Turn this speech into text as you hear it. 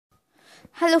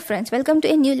Hello friends, welcome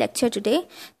to a new lecture today.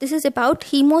 This is about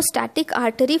hemostatic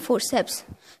artery forceps.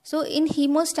 So in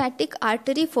hemostatic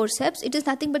artery forceps, it is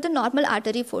nothing but the normal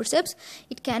artery forceps.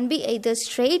 It can be either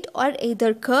straight or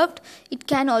either curved. It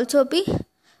can also be,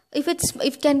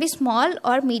 it can be small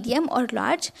or medium or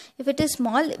large. If it is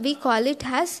small, we call it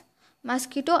as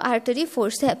mosquito artery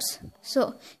forceps.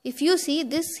 So if you see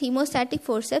this hemostatic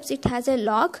forceps, it has a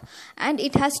lock and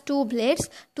it has two blades.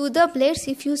 To the blades,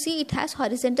 if you see, it has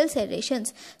horizontal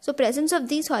serrations. So presence of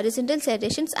these horizontal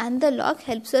serrations and the lock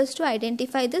helps us to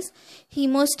identify this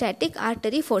hemostatic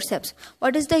artery forceps.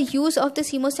 What is the use of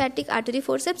this hemostatic artery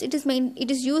forceps? It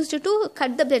is used to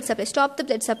cut the blood supply, stop the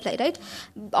blood supply, right?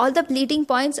 All the bleeding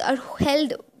points are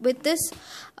held with this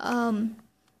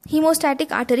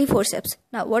hemostatic artery forceps.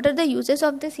 Now, what are the uses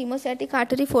of this hemostatic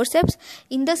artery forceps?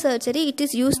 In the surgery, it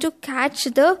is used to catch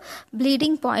the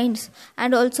bleeding points,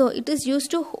 and also it is used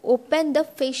to open the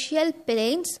fascial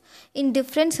planes in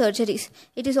different surgeries.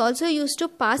 It is also used to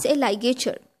pass a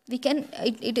ligature. It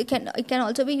can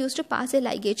also be used to pass a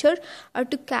ligature or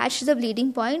to catch the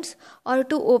bleeding points or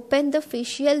to open the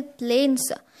fascial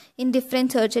planes in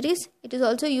different surgeries. It is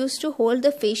also used to hold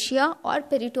the fascia or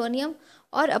peritoneum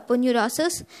or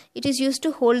aponeurosis. It is used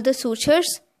to hold the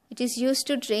sutures. It is used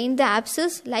to drain the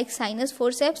abscess like sinus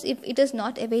forceps if it is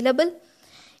not available.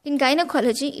 In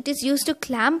gynecology, it is used to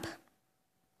clamp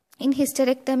in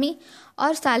hysterectomy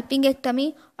or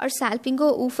salpingectomy or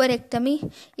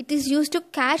salpingo-oophorectomy. It is used to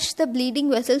catch the bleeding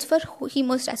vessels for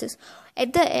hemostasis.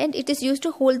 At the end, it is used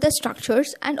to hold the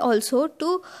structures and also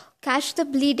to catch the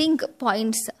bleeding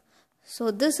points. So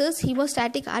this is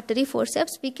hemostatic artery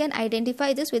forceps. We can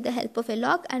identify this with the help of a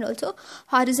lock and also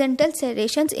horizontal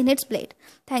serrations in its blade.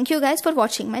 Thank you guys for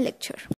watching my lecture.